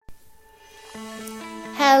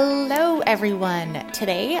Hello, everyone.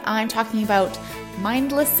 Today I'm talking about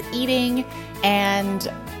mindless eating and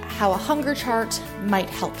how a hunger chart might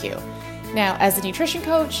help you. Now, as a nutrition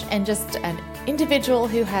coach and just an individual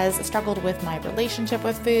who has struggled with my relationship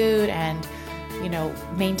with food and,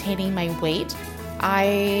 maintaining my weight,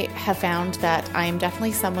 I have found that I'm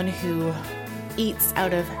definitely someone who eats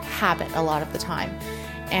out of habit a lot of the time.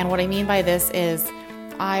 And what I mean by this is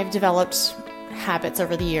I've developed habits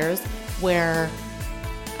over the years where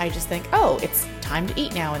I just think, oh, it's time to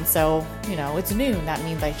eat now. And so, it's noon. That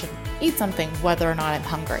means I should eat something whether or not I'm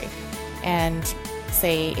hungry. And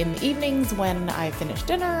say in the evenings when I finish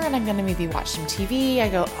dinner and I'm going to maybe watch some TV, I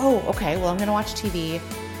go, oh, okay, well, I'm going to watch TV.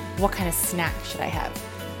 What kind of snack should I have?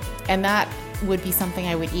 And that would be something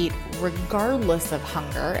I would eat regardless of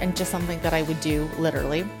hunger and just something that I would do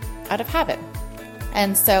literally out of habit.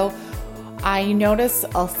 And so I notice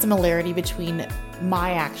a similarity between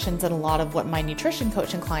my actions and a lot of what my nutrition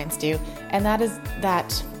coaching clients do. And that is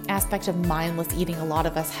that aspect of mindless eating a lot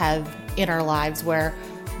of us have in our lives where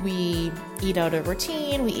we eat out of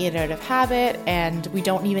routine, we eat out of habit, and we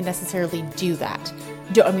don't even necessarily do that.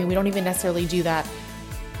 We don't even necessarily do that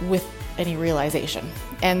with any realization.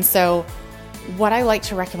 And so what I like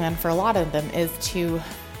to recommend for a lot of them is to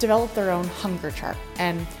develop their own hunger chart.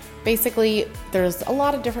 And basically, there's a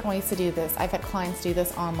lot of different ways to do this. I've had clients do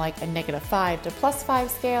this on like a -5 to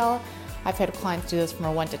 +5 scale. I've had clients do this from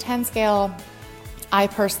a 1 to 10 scale. I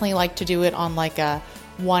personally like to do it on like a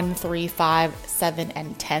 1, 3, 5, 7,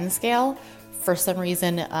 and 10 scale. For some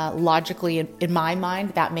reason, logically, in my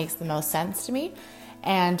mind, that makes the most sense to me.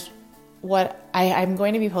 And I'm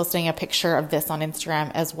going to be posting a picture of this on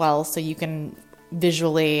Instagram as well, so you can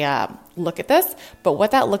visually look at this. But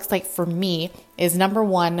what that looks like for me is number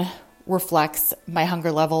one, reflects my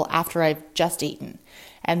hunger level after I've just eaten.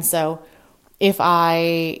 And so if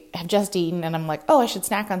I have just eaten and I'm like, oh, I should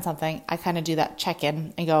snack on something, I kind of do that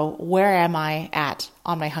check-in and go, where am I at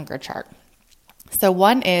on my hunger chart? So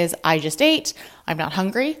 1 is I just ate, I'm not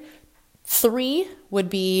hungry. 3 would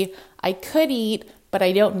be I could eat, but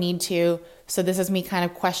I don't need to. So this is me kind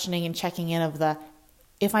of questioning and checking in of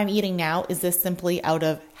if I'm eating now, is this simply out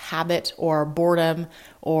of habit or boredom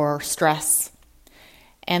or stress?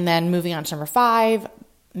 And then moving on to number 5,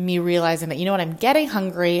 me realizing that, I'm getting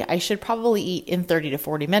hungry. I should probably eat in 30 to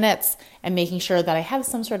 40 minutes and making sure that I have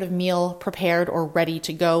some sort of meal prepared or ready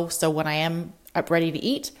to go. So when I am ready to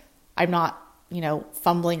eat, I'm not,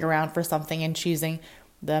 fumbling around for something and choosing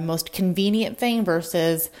the most convenient thing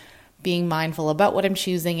versus being mindful about what I'm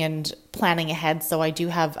choosing and planning ahead. So I do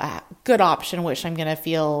have a good option, which I'm going to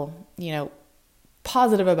feel,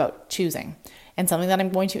 positive about choosing and something that I'm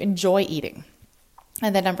going to enjoy eating.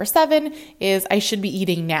 And then number 7 is I should be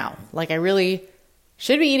eating now. Like I really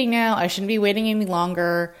should be eating now. I shouldn't be waiting any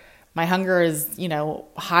longer. My hunger is,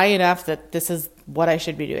 high enough that this is what I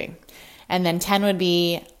should be doing. And then 10 would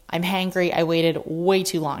be I'm hangry. I waited way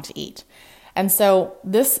too long to eat. And so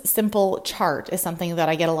this simple chart is something that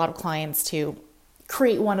I get a lot of clients to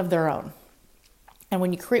create one of their own. And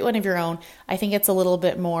when you create one of your own, I think it's a little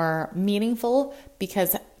bit more meaningful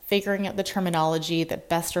because figuring out the terminology that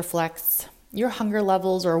best reflects your hunger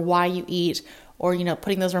levels or why you eat or,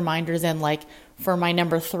 putting those reminders in, like for my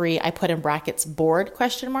number 3, I put in brackets bored ?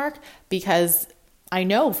 Because I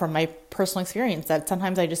know from my personal experience that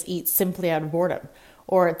sometimes I just eat simply out of boredom,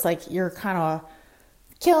 or it's like you're kind of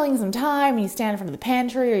killing some time and you stand in front of the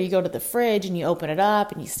pantry or you go to the fridge and you open it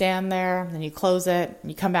up and you stand there and then you close it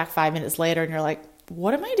and you come back 5 minutes later and you're like,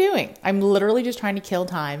 what am I doing? I'm literally just trying to kill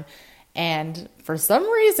time. And for some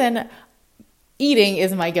reason, eating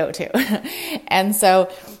is my go-to. And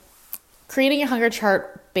so creating a hunger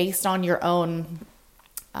chart based on your own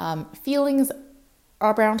feelings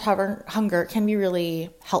around hunger can be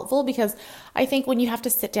really helpful because I think when you have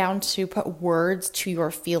to sit down to put words to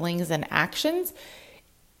your feelings and actions,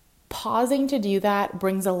 pausing to do that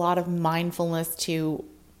brings a lot of mindfulness to,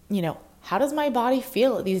 how does my body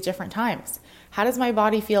feel at these different times? How does my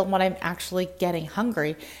body feel when I'm actually getting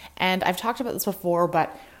hungry? And I've talked about this before,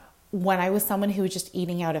 but when I was someone who was just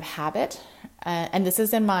eating out of habit, and this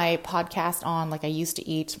is in my podcast on I used to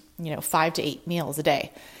eat, 5 to 8 meals a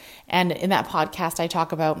day. And in that podcast, I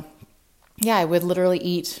talk about, I would literally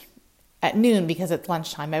eat at noon because it's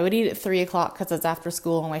lunchtime. I would eat at 3 o'clock because it's after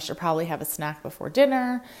school and I should probably have a snack before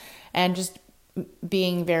dinner. And just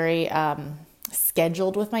being very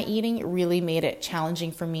scheduled with my eating really made it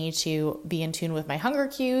challenging for me to be in tune with my hunger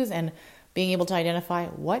cues and being able to identify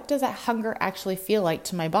what does that hunger actually feel like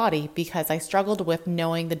to my body, because I struggled with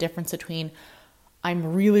knowing the difference between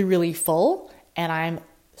I'm really, really full and I'm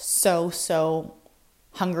so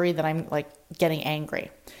hungry that I'm like getting angry.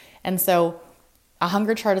 And so a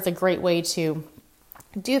hunger chart is a great way to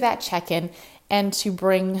do that check-in and to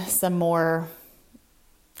bring some more,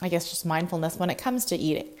 I guess, just mindfulness when it comes to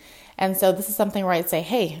eating. And so this is something where I'd say,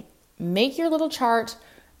 hey, make your little chart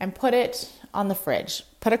and put it on the fridge.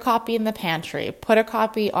 Put a copy in the pantry. Put a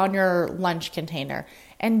copy on your lunch container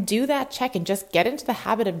and do that check-in. Just get into the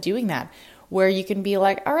habit of doing that, where you can be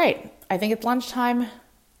like, all right, I think it's lunchtime.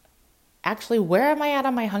 Actually, where am I at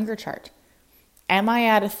on my hunger chart? Am I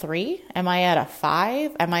at a 3? Am I at a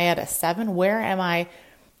 5? Am I at a 7? Where am I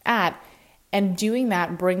at? And doing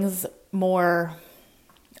that brings more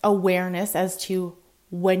awareness as to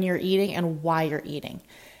when you're eating and why you're eating.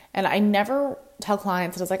 And I never tell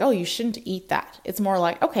clients that it's like, oh, you shouldn't eat that. It's more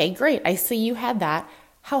like, okay, great. I see you had that.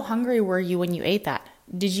 How hungry were you when you ate that?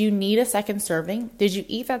 Did you need a second serving? Did you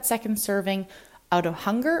eat that second serving out of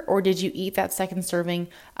hunger, or did you eat that second serving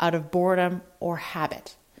out of boredom or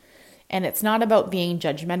habit? And it's not about being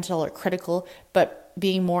judgmental or critical, but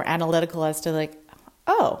being more analytical as to like,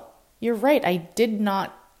 oh, you're right. I did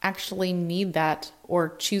not actually need that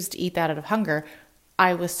or choose to eat that out of hunger.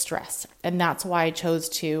 I was stressed. And that's why I chose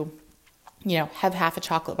to, have half a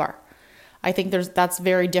chocolate bar. I think that's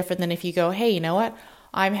very different than if you go, hey, you know what?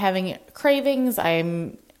 I'm having cravings.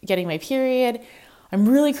 I'm getting my period. I'm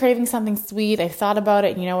really craving something sweet. I've thought about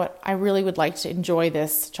it. And you know what? I really would like to enjoy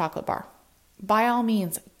this chocolate bar. By all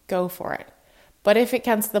means, go for it. But if it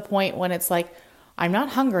comes to the point when it's like, I'm not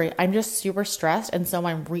hungry, I'm just super stressed, and so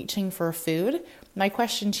I'm reaching for food, my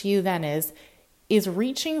question to you then is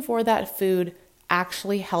reaching for that food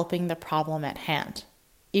actually helping the problem at hand?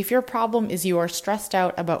 If your problem is you are stressed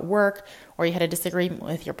out about work, or you had a disagreement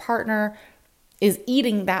with your partner, is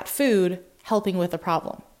eating that food helping with the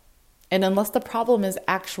problem? And unless the problem is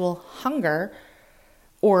actual hunger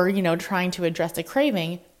or, trying to address a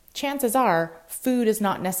craving, chances are food is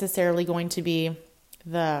not necessarily going to be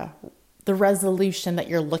the resolution that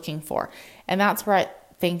you're looking for. And that's where I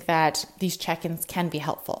think that these check-ins can be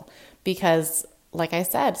helpful, because like I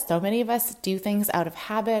said, so many of us do things out of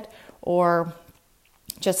habit or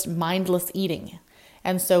just mindless eating.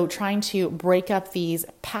 And so trying to break up these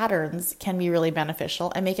patterns can be really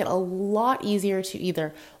beneficial and make it a lot easier to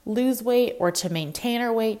either lose weight or to maintain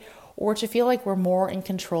our weight, or to feel like we're more in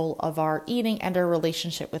control of our eating and our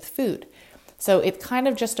relationship with food. So it's kind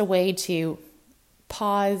of just a way to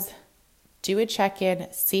pause, do a check-in,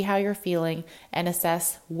 see how you're feeling, and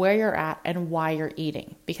assess where you're at and why you're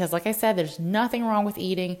eating. Because like I said, there's nothing wrong with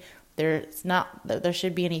eating. There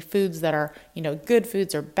should be any foods that are, good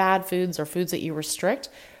foods or bad foods or foods that you restrict.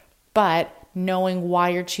 But knowing why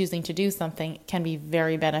you're choosing to do something can be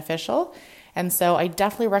very beneficial. And so I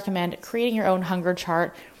definitely recommend creating your own hunger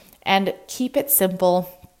chart and keep it simple.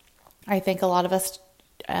 I think a lot of us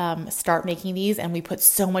start making these and we put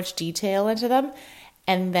so much detail into them.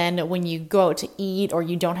 And then when you go out to eat or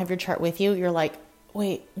you don't have your chart with you, you're like,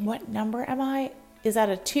 wait, what number am I? Is that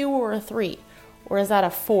a 2 or a 3? Or is that a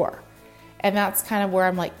 4? And that's kind of where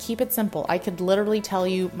I'm like, keep it simple. I could literally tell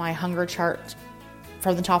you my hunger chart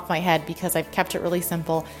from the top of my head because I've kept it really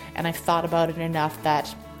simple and I've thought about it enough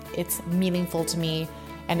that it's meaningful to me.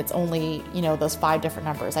 And it's only, those 5 different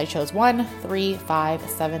numbers. I chose 1, 3, 5,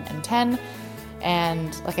 7, and 10.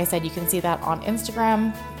 And like I said, you can see that on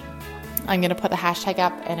Instagram. I'm going to put the hashtag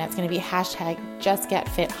up, and it's going to be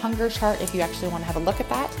 #JustGetFitHungerChart if you actually want to have a look at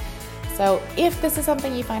that. So if this is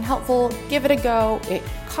something you find helpful, give it a go. It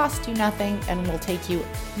costs you nothing and will take you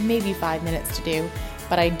maybe 5 minutes to do,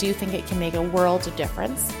 but I do think it can make a world of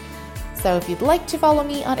difference. So if you'd like to follow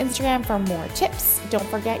me on Instagram for more tips, don't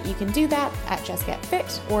forget you can do that at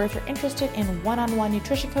JustGetFit, or if you're interested in one-on-one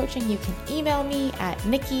nutrition coaching, you can email me at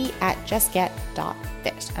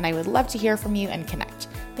nikki@justget.fit, and I would love to hear from you and connect.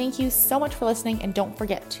 Thank you so much for listening, and don't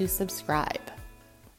forget to subscribe.